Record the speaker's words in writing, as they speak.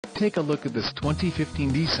take a look at this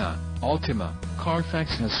 2015 Nissan Altima.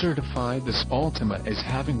 Carfax has certified this Altima as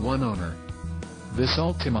having one owner. This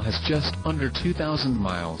Altima has just under 2,000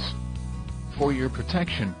 miles. For your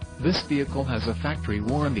protection, this vehicle has a factory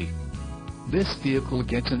warranty. This vehicle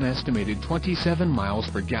gets an estimated 27 miles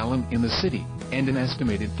per gallon in the city, and an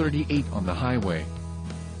estimated 38 on the highway.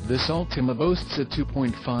 This Altima boasts a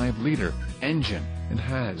 2.5-liter engine, and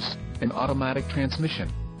has an automatic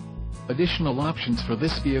transmission. Additional options for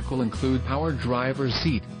this vehicle include power driver's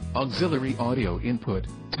seat, auxiliary audio input,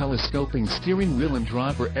 telescoping steering wheel and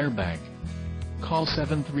driver airbag. Call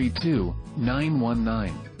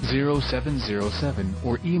 732-919-0707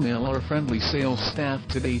 or email our friendly sales staff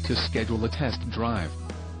today to schedule a test drive.